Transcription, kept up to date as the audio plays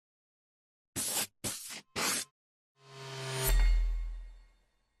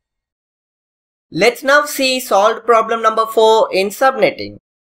Let's now see solved problem number 4 in subnetting.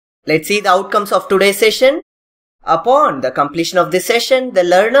 Let's see the outcomes of today's session. Upon the completion of this session, the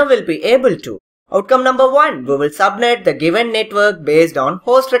learner will be able to: outcome number 1, we will subnet the given network based on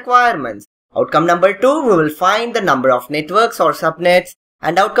host requirements. Outcome number 2, we will find the number of networks or subnets.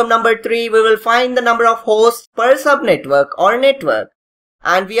 And outcome number 3, we will find the number of hosts per subnetwork or network.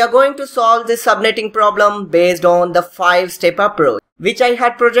 And we are going to solve this subnetting problem based on the 5-step approach, which I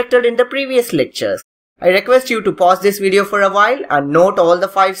had projected in the previous lectures. I request you to pause this video for a while and note all the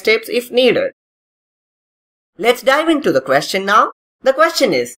 5 steps if needed. Let's dive into the question now. The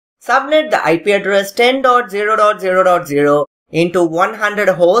question is, subnet the IP address 10.0.0.0 into 100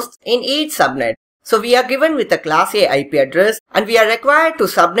 hosts in each subnet. So we are given with a class A IP address and we are required to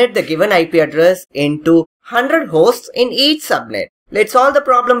subnet the given IP address into 100 hosts in each subnet. Let's solve the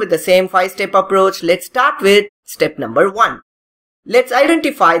problem with the same 5-step approach. Let's start with step number 1. Let's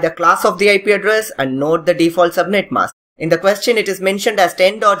identify the class of the IP address and note the default subnet mask. In the question it is mentioned as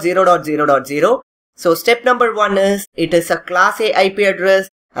 10.0.0.0. So step number 1 is, it is a class A IP address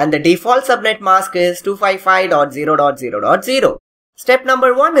and the default subnet mask is 255.0.0.0. Step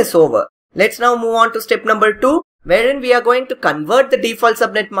number 1 is over. Let's now move on to step number 2, wherein we are going to convert the default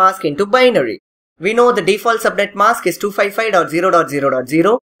subnet mask into binary. We know the default subnet mask is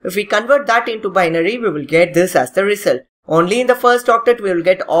 255.0.0.0. If we convert that into binary, we will get this as the result. Only in the first octet we will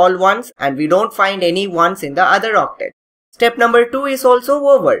get all ones and we don't find any ones in the other octet. Step number 2 is also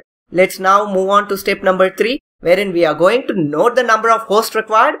over. Let's now move on to step number 3, wherein we are going to note the number of hosts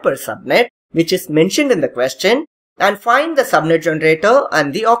required per subnet, which is mentioned in the question, and find the subnet generator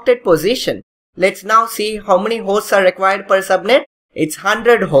and the octet position. Let's now see how many hosts are required per subnet. It's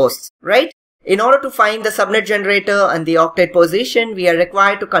 100 hosts, right? In order to find the subnet generator and the octet position, we are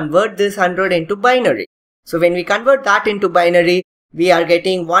required to convert this 100 into binary. So when we convert that into binary, we are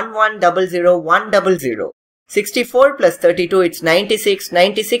getting 1100,100. 64 plus 32, it's 96.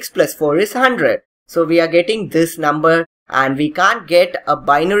 96 plus 4 is 100. So we are getting this number, and we can't get a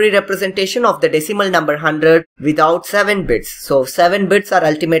binary representation of the decimal number 100 without 7 bits. So 7 bits are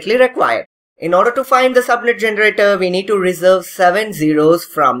ultimately required. In order to find the subnet generator, we need to reserve 7 zeros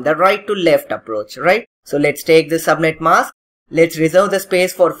from the right to left approach, right? So let's take the subnet mask. Let's reserve the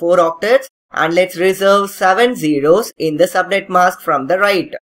space for 4 octets and let's reserve 7 zeros in the subnet mask from the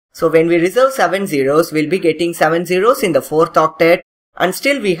right. So when we reserve 7 zeros, we'll be getting 7 zeros in the 4th octet and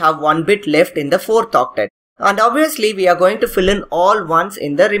still we have 1 bit left in the 4th octet. And obviously we are going to fill in all ones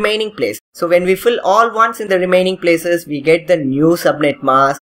in the remaining place. So when we fill all ones in the remaining places, we get the new subnet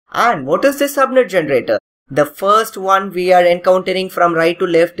mask. And what is this subnet generator? The first one we are encountering from right to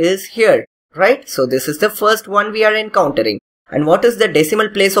left is here, right? So this is the first one we are encountering. And what is the decimal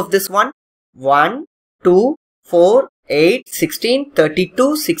place of this one? 1, 2, 4, 8, 16,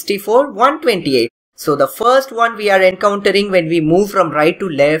 32, 64, 128. So the first one we are encountering when we move from right to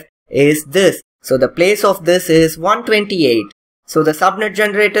left is this. So the place of this is 128. So the subnet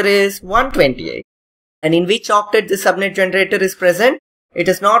generator is 128. And in which octet the subnet generator is present? It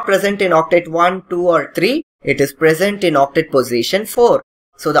is not present in octet 1, 2 or 3. It is present in octet position 4.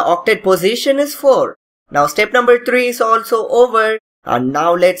 So the octet position is 4. Now step number 3 is also over. And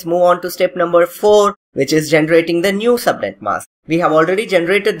now let's move on to step number 4, which is generating the new subnet mask. We have already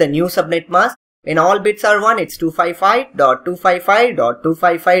generated the new subnet mask. When all bits are 1, it's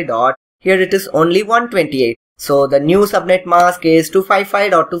 255.255.255. Here it is only 128. So the new subnet mask is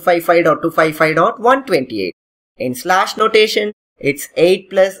 255.255.255.128. In slash notation, it's 8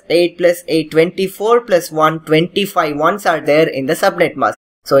 plus 8 plus 8, 24 plus 1, 25 ones are there in the subnet mask.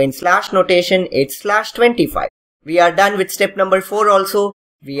 So in slash notation, it's slash 25. We are done with step number 4 also.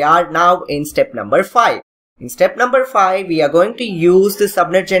 We are now in step number 5. In step number 5, we are going to use the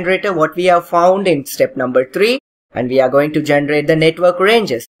subnet generator what we have found in step number 3. And we are going to generate the network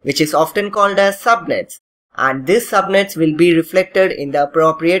ranges, which is often called as subnets. And these subnets will be reflected in the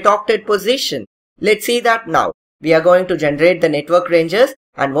appropriate octet position. Let's see that now. We are going to generate the network ranges.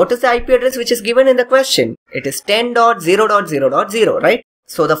 And what is the IP address which is given in the question? It is 10.0.0.0, right?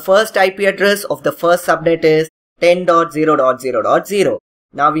 So the first IP address of the first subnet is 10.0.0.0.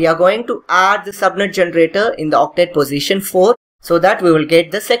 Now we are going to add the subnet generator in the octet position 4 so that we will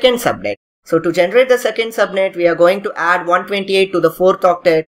get the second subnet. So to generate the second subnet, we are going to add 128 to the 4th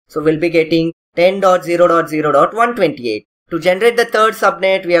octet. So we'll be getting 10.0.0.128. To generate the third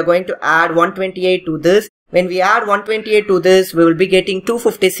subnet, we are going to add 128 to this. When we add 128 to this, we will be getting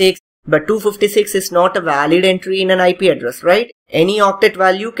 256. But 256 is not a valid entry in an IP address, right? Any octet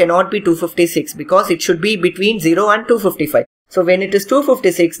value cannot be 256 because it should be between 0 and 255. So when it is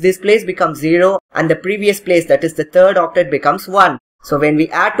 256, this place becomes 0 and the previous place, that is the third octet, becomes 1. So when we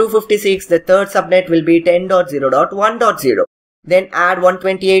add 256, the third subnet will be 10.0.1.0. Then add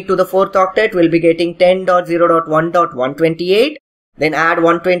 128 to the fourth octet, we'll be getting 10.0.1.128. Then add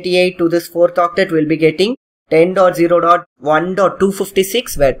 128 to this fourth octet, we'll be getting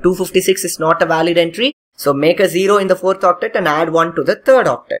 10.0.1.256, where 256 is not a valid entry. So make a 0 in the fourth octet and add 1 to the third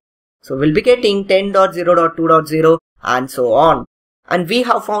octet. So we'll be getting 10.0.2.0 and so on. And we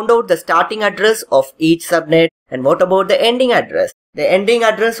have found out the starting address of each subnet. And what about the ending address? The ending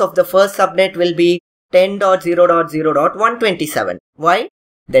address of the first subnet will be 10.0.0.127. Why?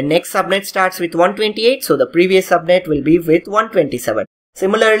 The next subnet starts with 128, so the previous subnet will be with 127.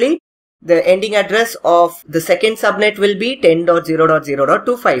 Similarly, the ending address of the second subnet will be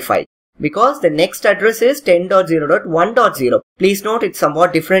 10.0.0.255 because the next address is 10.0.1.0. Please note it's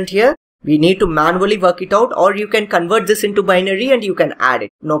somewhat different here. We need to manually work it out, or you can convert this into binary and you can add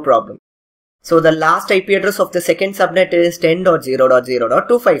it, no problem. So the last IP address of the second subnet is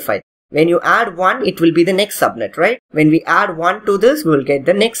 10.0.0.255. When you add 1, it will be the next subnet, right? When we add 1 to this, we will get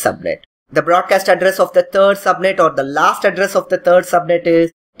the next subnet. The broadcast address of the third subnet or the last address of the third subnet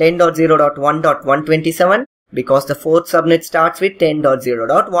is 10.0.1.127 because the fourth subnet starts with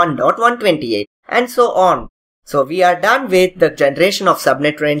 10.0.1.128 and so on. So we are done with the generation of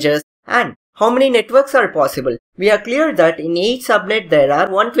subnet ranges. And how many networks are possible? We are clear that in each subnet there are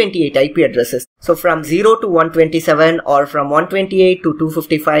 128 IP addresses. So from 0 to 127 or from 128 to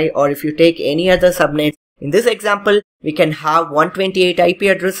 255, or if you take any other subnets, in this example we can have 128 IP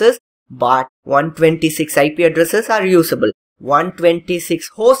addresses, but 126 IP addresses are usable. 126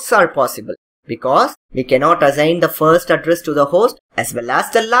 hosts are possible because we cannot assign the first address to the host as well as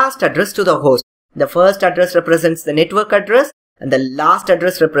the last address to the host. The first address represents the network address and the last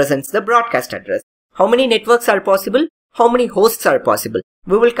address represents the broadcast address. How many networks are possible? How many hosts are possible?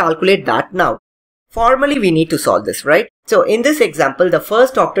 We will calculate that now. Formally, we need to solve this, right? So in this example, the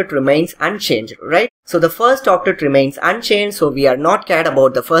first octet remains unchanged, right? So the first octet remains unchanged, so we are not cared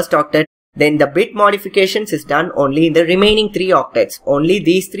about the first octet. Then the bit modifications is done only in the remaining 3 octets. Only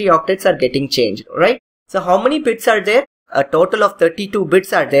these 3 octets are getting changed, right? So how many bits are there? A total of 32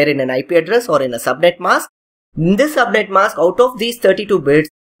 bits are there in an IP address or in a subnet mask. In this subnet mask, out of these 32 bits,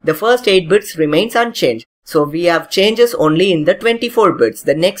 the first 8 bits remains unchanged. So we have changes only in the 24 bits,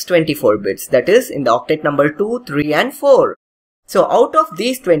 the next 24 bits, that is in the octet number 2, 3 and 4. So out of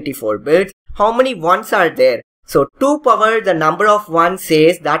these 24 bits, how many ones are there? So 2 power the number of 1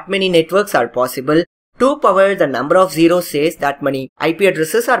 says that many networks are possible. 2 power the number of 0 says that many IP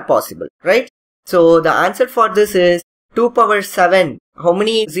addresses are possible, right? So the answer for this is 2 power 7. How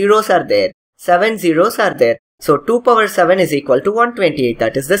many zeros are there? 7 zeros are there. So 2 power 7 is equal to 128.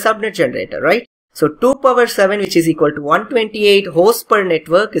 That is the subnet generator, right? So 2 power 7, which is equal to 128 hosts per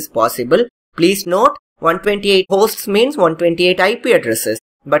network, is possible. Please note 128 hosts means 128 IP addresses.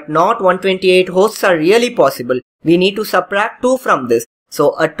 But not 128 hosts are really possible. We need to subtract 2 from this.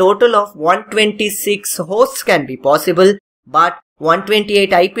 So a total of 126 hosts can be possible. But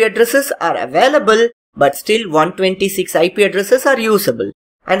 128 IP addresses are available. But still 126 IP addresses are usable.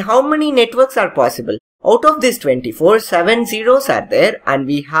 And how many networks are possible? Out of these 24, 7 zeros are there and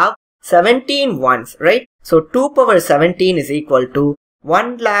we have 17 ones, right? So 2 power 17 is equal to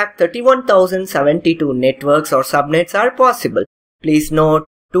 1,31,072 networks or subnets are possible. Please note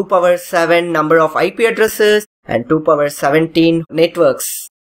 2 power 7 number of IP addresses and 2 power 17 networks.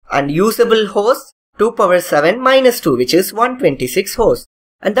 And usable hosts 2 power 7 minus 2, which is 126 hosts.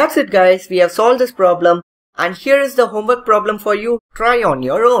 And that's it, guys. We have solved this problem. And here is the homework problem for you. Try on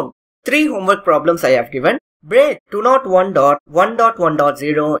your own. 3 homework problems I have given. Break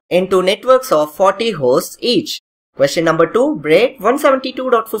 201.1.1.0 into networks of 40 hosts each. Question number 2. Break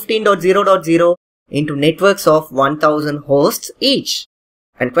 172.15.0.0 into networks of 1000 hosts each.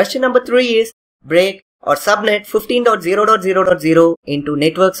 And question number 3 is break or subnet 15.0.0.0 into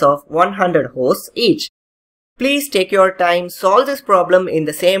networks of 100 hosts each. Please take your time, solve this problem in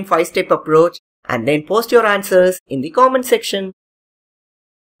the same 5-step approach and then post your answers in the comment section.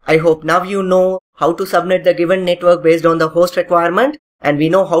 I hope now you know how to subnet the given network based on the host requirement, and we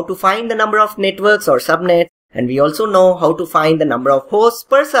know how to find the number of networks or subnets, and we also know how to find the number of hosts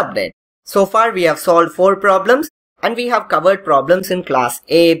per subnet. So far we have solved 4 problems and we have covered problems in class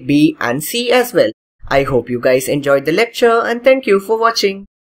A, B and C as well. I hope you guys enjoyed the lecture and thank you for watching.